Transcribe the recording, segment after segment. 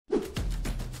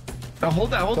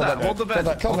Hold that, hold that, hold the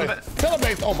vent. Kill him,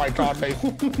 Lieth. Oh my god, Lieth.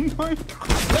 Oh my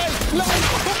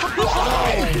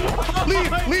god.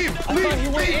 Leave.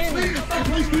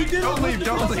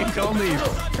 Don't leave.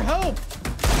 Help.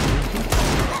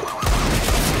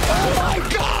 Oh my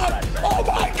god. Oh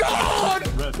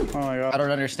my god. I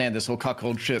don't understand this whole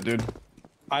cuckold shit, dude.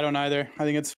 I don't either. I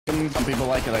think it's. Some people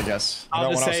like it, I guess.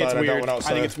 I'll just say it's weird. I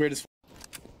think it's weird as.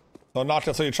 Don't knock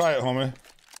it till you try it, homie.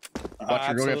 Watch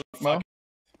your go get Mo.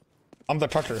 I'm the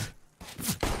tucker.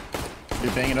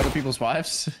 You're banging other people's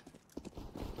wives?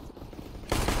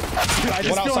 Dude, I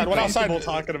just What outside?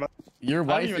 Talking about. Your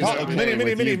wife is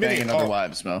Mini, banging other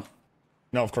wives, Mo.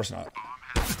 No, of course not.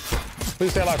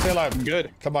 Please stay alive.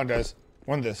 Good. Come on, guys.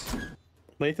 Win this.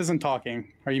 Lieth isn't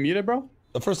talking. Are you muted, bro?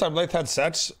 The first time Lieth had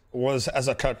sex was as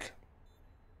a cuck.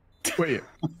 Wait.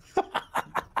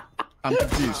 I'm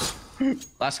confused.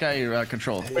 Last guy,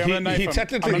 control. He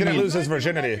technically didn't lose his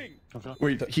virginity.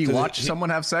 Wait, he watched someone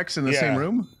have sex in the same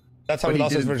room? That's how he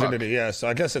lost his virginity, yeah. So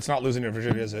I guess it's not losing your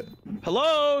virginity, is it?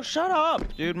 Hello, shut up,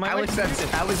 dude. How is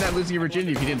that losing your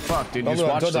virginity if you didn't fuck, dude? You just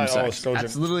watched some sex.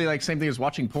 That's literally like same thing as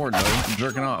watching porn, though.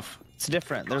 Jerking off. It's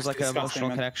different. There's like an emotional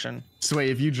connection. So wait,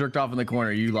 if you jerked off in the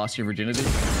corner, you lost your virginity?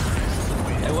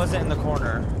 It wasn't in the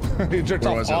corner. He jerked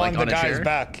off on the guy's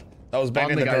back. That was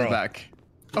banging the girl. Back.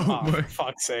 Oh, for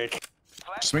fuck's sake.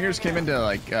 Swingers came into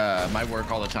like my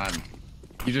work all the time.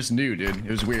 You just knew, dude. It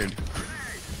was weird.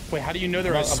 Wait, how do you know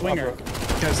they're a swinger?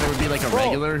 Because there would be like a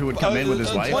regular who would come in with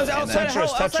his wife, and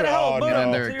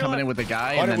then they're coming in with a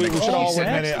guy, and then we should all win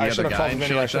Mini. I should have called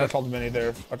Mini. I should have called Mini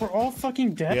there. We're all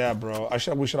fucking dead. Yeah, bro.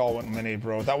 We should all win Mini,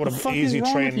 bro. That would have been easy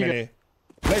train Mini.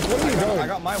 Lieth, what are you doing? I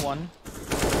got my one.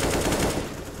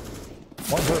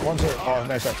 One's hurt. Oh,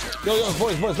 nice. Yo,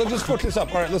 boys, let's just fuck this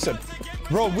up. All right, listen.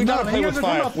 Bro, we gotta play with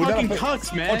five. We gotta play.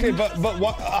 Cucks, man. Okay, but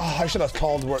what? I should have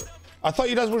called. I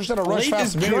thought you guys were just gonna rush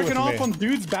fast. Lieth is jerking off on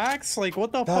dudes' backs. Like,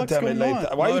 what the fuck's going on?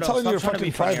 Why are you telling me your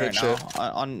fucking private shit?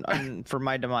 For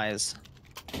my demise.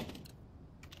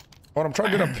 What I'm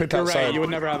trying to get a pick outside. Right, you would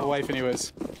never have a wife,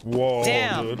 anyways. Whoa,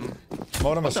 damn. dude.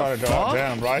 Modem is trying to go.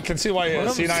 Damn, bro. I can see why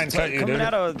C9 cut you, dude.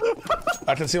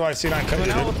 I can see why C9 cut you,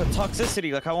 dude. Coming out with the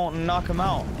toxicity, like I won't knock him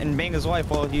out and bang his wife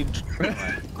while he. Dude,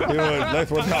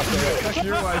 Lieth would knock him out.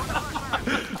 Your wife.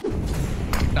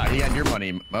 Nah, he had your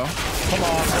money, Mo. Come on,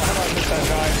 how about this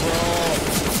guy,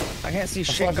 bro? I can't see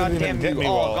shit. God damn you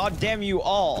all. God damn you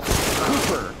all.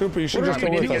 Cooper, you should just go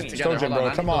with us. Told you, bro.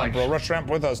 Come on, bro. Rush ramp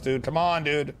with us, dude. Come on,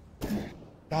 dude.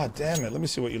 God damn it. Let me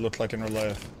see what you look like in real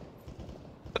life.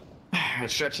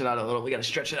 Let's stretch it out a little. We gotta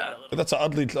stretch it out a little. That's an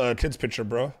ugly kid's picture,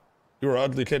 bro. You were an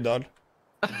ugly kid, dog.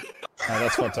 Oh,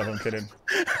 that's fucked up. I'm kidding.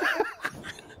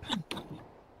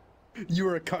 You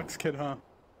were a cucks kid, huh?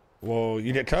 Whoa,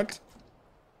 you get cucked?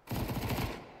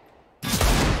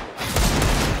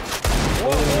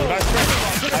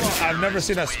 I've never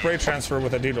seen a spray transfer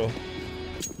with a needle.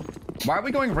 Why are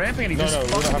we going ramping and he just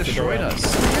fucking destroyed us?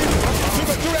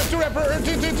 Two ramp,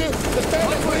 two. The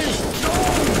spam, please.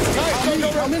 Nice, no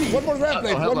ramp. One more ramp,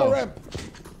 Lieth. One more ramp.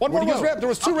 One more was ramp. There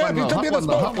was two ramp. He took me in the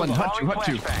smoke. Hut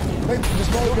you.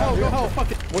 Just go hell.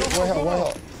 Fuck it. Why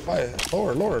hell? Why?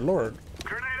 Lower.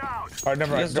 Grenade out. Alright,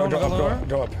 never mind.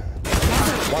 Go up.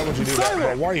 Why would you do that,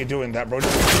 bro? Why are you doing that, bro?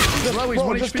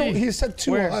 Just go. He said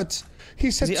two huts. He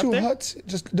said two huts.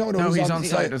 Just no. He's on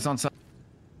site. It's on site.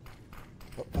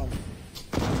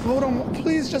 Hold on,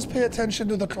 please just pay attention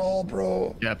to the call,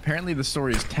 bro. Yeah, apparently the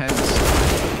story is tense.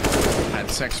 Had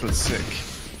sex with sick.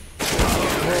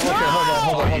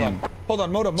 Hold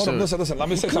on, Modem, listen, let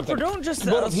me say something. Don't just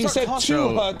he said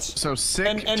two huts. So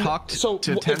sick talked to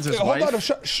Tenz's wife,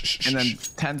 and then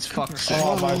Tenz fucked sick.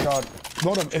 Oh my god.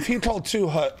 Modem, if he called two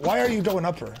hut, why are you going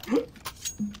upper?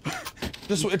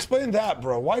 Just explain that,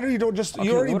 bro. Why do you don't just?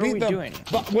 You already beat them. Doing?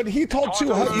 But when he called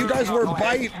two hut, you guys were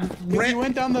by. He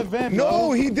went down the vent.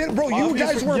 No, he did, bro. You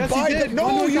guys were by.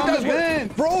 No, you guys were.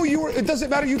 Bro, you were. It doesn't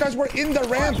matter. You guys were in the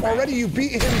ramp already. You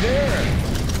beat him there.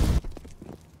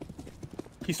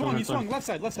 He swung. Left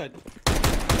side. No,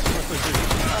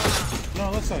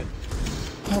 left side.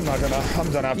 I'm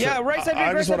done after. Yeah, right side.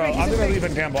 I'm gonna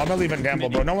leave and gamble.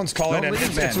 Bro. No one's calling in.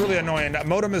 It's really annoying.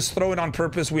 Modem is throwing on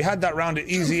purpose. We had that round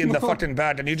easy in the fucking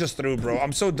bag, and you just threw, bro.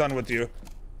 I'm so done with you.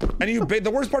 And you bait.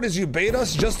 The worst part is you bait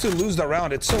us just to lose the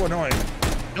round. It's so annoying.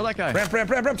 Kill that guy. Ramp.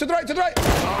 To the right.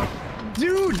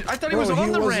 Dude, I thought he was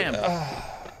on the ramp.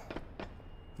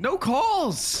 No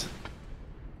calls.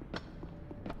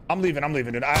 I'm leaving, dude. I'm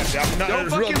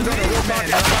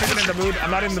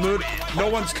not in the mood. No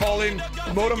one's calling.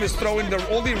 Modem is throwing the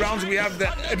only rounds we have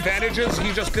the advantages.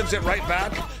 He just gives it right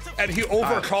back. and he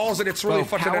overcalls and it's really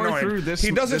fucking annoying.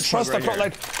 He doesn't trust the call.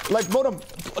 Like Modem,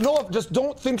 no, just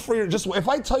don't think for your, just, if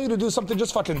I tell you to do something,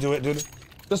 just fucking do it, dude.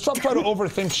 Just stop trying to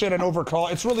overthink shit and overcall.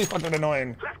 It's really fucking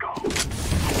annoying. Let's go.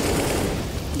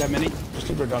 That mini? Just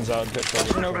keep your guns out.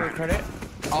 Pushing over credit.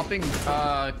 Hopping,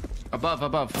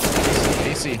 above.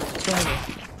 AC.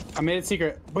 I made it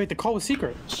secret. Wait, the call was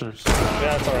secret. Sure.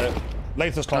 Yeah, it's alright.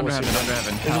 Lieth's call was secret. Under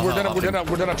heaven.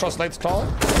 We're gonna trust Lieth's call.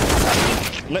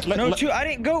 No, two. I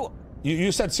didn't go.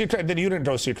 You said secret, and then you didn't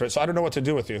go secret, so I don't know what to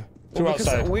do with you. Two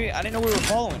outside. I didn't know we were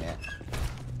following it.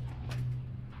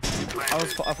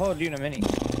 I followed you in a mini.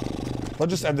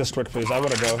 Let's just end this quick, please. I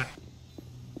wanna go.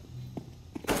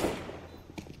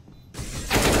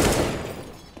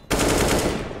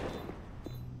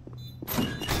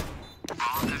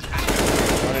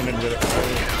 I didn't get it.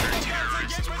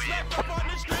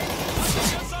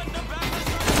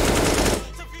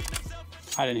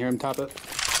 I didn't hear him top it.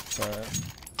 Alright.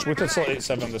 We could still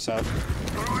 8-7 this out.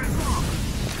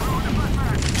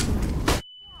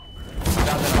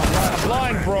 I'm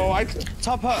blind, bro.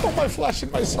 Top hut. How am I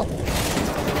flashing myself?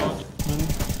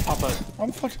 Top hut.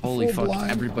 I'm fucking Holy fuck,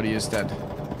 blind. everybody is dead.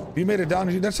 You made it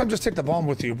down. Next time, just take the bomb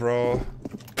with you, bro.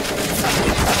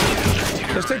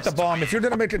 Just take the bomb. If you're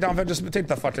gonna make it down, just take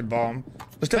the fucking bomb.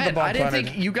 Just take the bomb. I didn't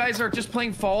think you guys are just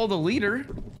playing follow the leader.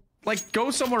 Like,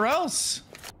 go somewhere else.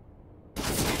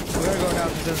 We're gonna go now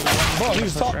because bro,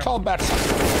 he's call backside.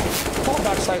 Call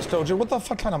backside, Stoger. What the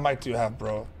fuck kind of mic do you have,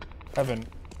 bro? Evan.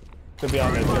 To be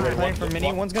honest. we're playing for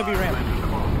mini. One's gonna be ramp.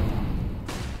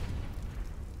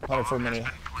 Playing for mini.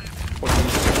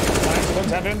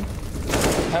 One's heaven.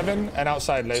 Heaven and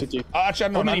outside, Lieth.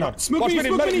 Actually, no. Watch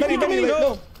mini.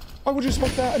 No. Why would you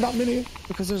smoke that and not mini?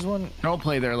 Because there's one. Don't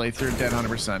play there, Lieth. You're dead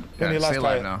 100%. Yeah, stay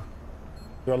alive now.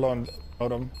 You're alone,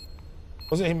 Odom.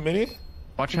 Wasn't he mini?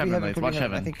 Watch heaven, Lieth. Watch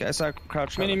heaven. I think I saw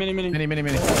crouch. Mini. Oh my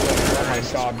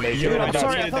god, Lieth. I'm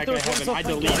sorry, I thought there was one so I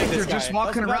deleted this You're guy. just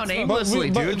walking around aimlessly,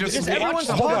 dude. Just everyone's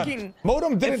talking.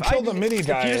 Modem didn't kill the mini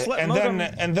guy,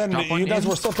 and then you guys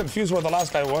were still confused where the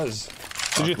last guy was.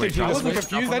 Did you think he I was wasn't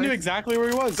confused. I knew exactly where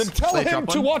he was. Then tell him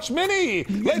to watch mini.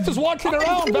 Lieth is walking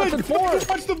around back and forth.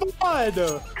 Watch the VOD. I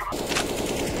don't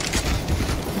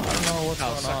know what's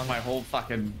going on. My whole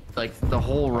fucking, like, the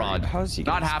whole rod. How's he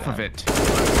Not half of it.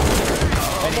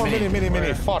 One more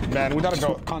mini. Fuck, man. We gotta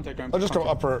go. Contact round. Let's just go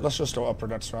upper. Let's just go upper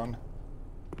next round.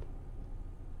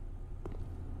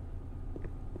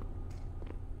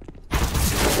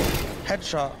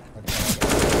 Headshot.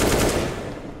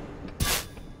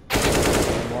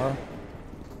 One more.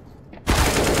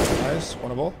 Nice.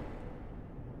 Winnable.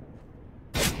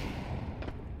 Nice.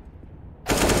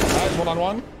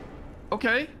 1-on-1.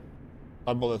 Okay.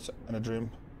 5 bullets and a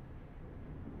dream.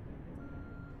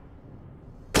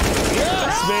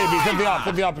 Yes, baby. Pick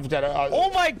me up if you did.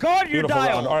 Oh my god, you're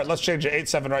dialed. All right, let's change it.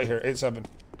 8-7 right here. 8-7.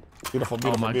 Beautiful.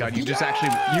 Oh my god, you just actually,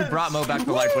 you brought Mo back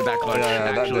to life with that clutch.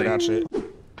 Yeah, that did actually.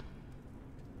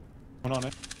 One on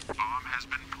it. Bomb has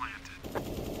been planted.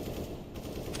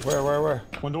 Where?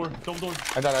 One door. Double door.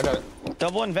 I got it.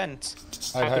 Double and vent.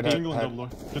 Hide. Single and double door.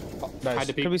 Good. Nice. Hide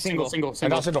to peek. Could be single. I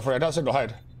got single for you. I got single.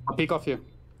 Hide. I'll peek off you.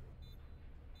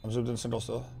 I'm zoomed in single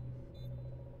still.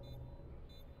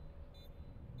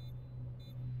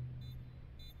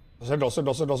 Single,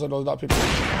 not people.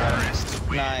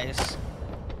 Nice.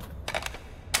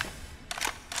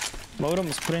 Modem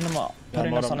is putting him up.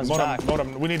 Putting us on his back.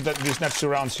 Modem, we need these next 2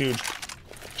 rounds huge.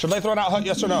 Should they throw it out?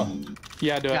 Yes or no?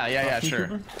 Yeah, do it. Yeah,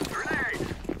 sure.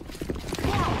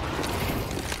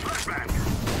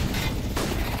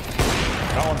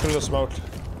 That one through the smoke.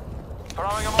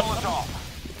 Throwing a Molotov.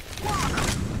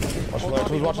 Watch the light.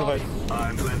 Who's watching the light?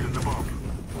 I'm planting the bomb.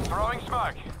 Throwing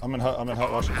smoke. I'm in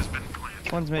hut watching.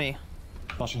 One's mini.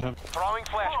 Flashing him. Throwing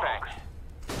flashbang.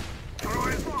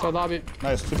 So lobby.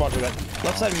 Nice. Keep watching that.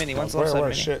 Left side mini. One's left side Where?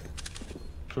 mini. Shit.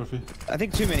 Trophy. I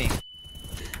think 2 mini.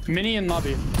 Mini and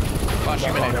lobby. Watch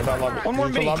you, minute. One more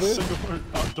mini. Single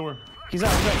door. He's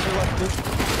out. He's out. Left, dude.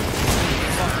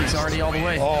 Fuck, he's already all the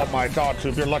way. Oh my god,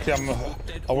 Coop, you're lucky I'm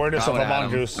awareness of a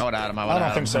mongoose. I would add him. I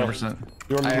don't think so. 100%.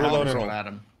 You're reloaded. Add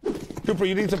him. Cooper,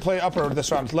 you need to play upper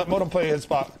this round. Let Modem play his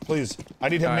spot, please. I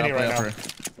need him mini right now.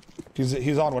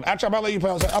 He's on one. Actually, I might let you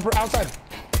play outside. Upper, outside.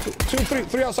 2, 3,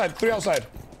 3 outside. 3 outside.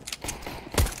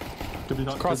 Could be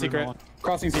not. Cross secret.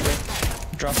 Crossing secret.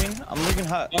 Dropping. I'm leaving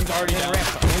hut. One's already down.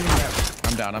 Ramp. I'm leaving ramp.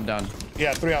 I'm down.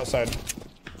 Yeah, 3 outside.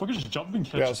 Fucking just jumping.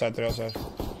 3 outside. 3 outside.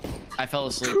 I fell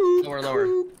asleep. Lower.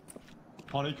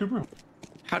 On it, Cooper.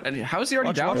 How is he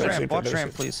already down? Watch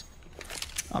ramp, please.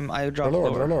 I dropped They're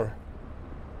lower. lower.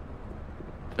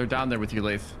 They're down there with you,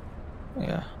 Lieth.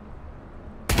 Yeah.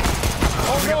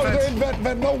 Oh no, they're in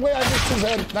vent. No way, I missed his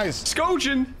head. Nice.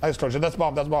 Skojan. Nice, Trojan. That's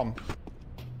bomb. That's bomb.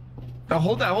 No,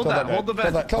 hold that. Hold the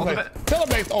vent. Kill him, Lieth. Kill him,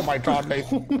 Lieth. Oh my god, Lieth.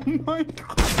 Oh my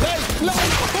god.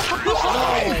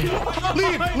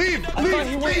 Leave.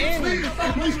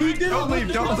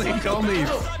 Don't leave.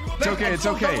 It's okay. It's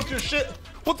okay.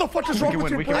 What the fuck is wrong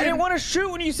with your brain? I didn't want to shoot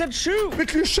when you said shoot.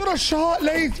 But you should have shot,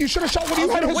 Lieth. You should have shot when you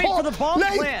had his wait bomb. for the bomb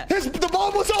plant. The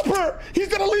bomb was upper. He's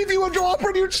gonna leave you and go upper,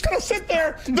 and you're just gonna sit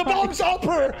there. The bomb's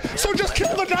upper. So just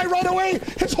kill the guy right away.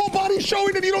 His whole body's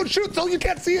showing, and you don't shoot, so you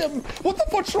can't see him. What the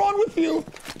fuck's wrong with you?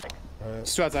 Right.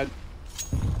 Stu outside.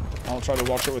 I'll try to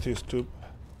watch it with you, Stoop.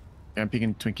 Yeah, I'm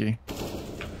peeking Twinkie.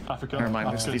 Africa. Never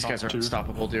mind. These guys are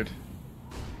unstoppable, dude.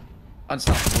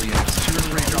 Unstoppable units. 2 or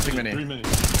 3 dropping mini. 3 mini.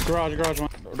 Garage one.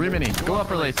 3 mini. Go up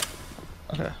or late.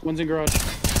 Okay. One's in garage.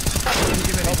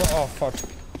 Oh fuck.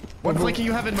 What flanking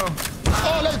you have in, Mo?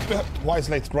 Oh, Lieth. Why is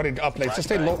Lieth running up, Lieth? Just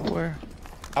stay low. Where?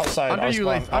 Outside. Under you,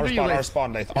 Lieth. Under you, Lieth. Our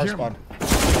spawn, Lieth. Our spawn.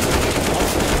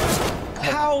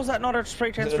 How is that not a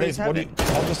straight transfer? I'll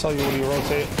just tell you when you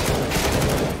rotate.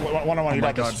 One-on-one, you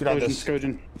got this. You got this.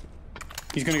 Skojan.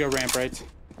 He's gonna go ramp, right?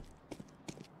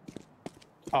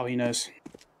 Oh, he knows.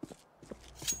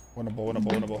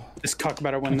 Winnable. This cuck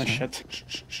better win this shit.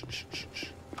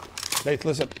 Lieth,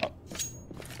 listen.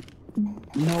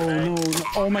 No.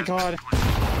 Oh my god.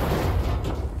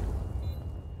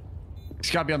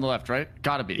 It's gotta be on the left, right?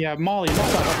 Gotta be. Yeah, Molly. Yo.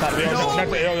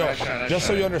 Just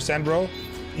so you understand, bro,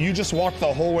 you just walk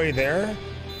the whole way there,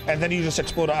 and then you just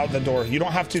explode out the door. You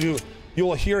don't have to do.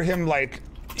 You'll hear him like.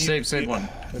 Save one.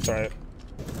 It's alright.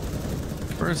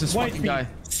 Where is this fucking guy?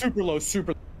 Super low.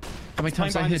 How many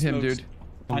times I hit him, dude?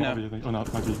 I know. Oh, no,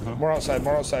 might be. More outside.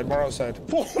 Oh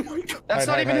my god. That's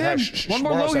not even him. One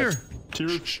more low here.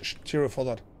 T-roof, hold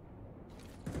on.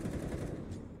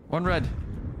 1 red.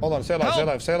 Hold on, stay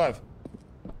alive.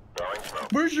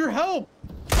 Where's your help?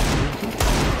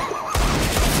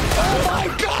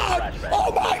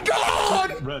 Oh my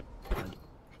god! Red.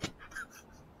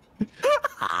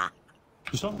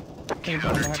 You saw?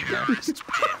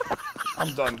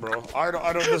 I'm done, bro. I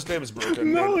don't. This game is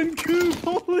broken. No, and Coop,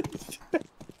 holy shit.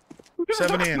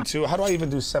 70 and 2. How do I even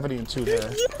do 70 and 2 there? No,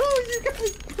 you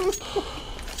guys.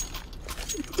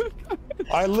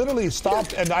 I literally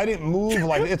stopped and I didn't move.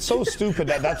 Like, it's so stupid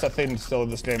that that's a thing still in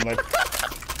this game. Like,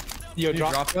 Yo,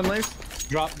 drop one, Lieth?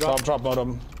 drop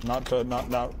modem. Not. I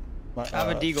have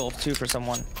a deagle too for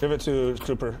someone. Give it to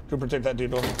Trooper. Trooper, take that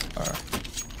deagle.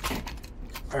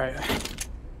 All right.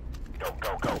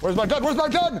 Go. Where's my gun?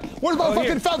 Where's my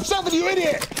fucking Fab 7, you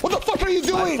idiot? What the fuck are you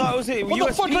doing? What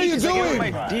the fuck are you doing?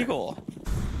 My deagle.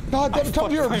 God damn it, come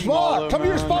to your spot. Come to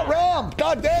your spot, Ram.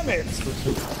 God damn it.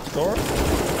 Door?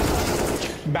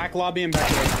 Back lobby and back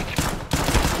door.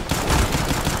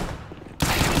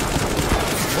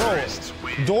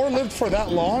 Bro, door lived for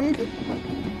that long?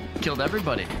 Killed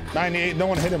everybody. 98, no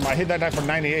one hit him. I hit that guy from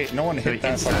 98. No one hit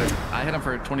that fucker. I hit him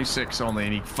for 26 only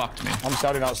and he fucked me. I'm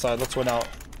scouting outside. Let's win out.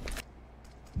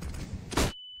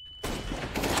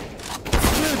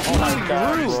 Oh my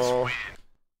god, bro.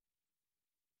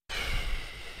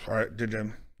 Alright, good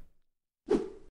game.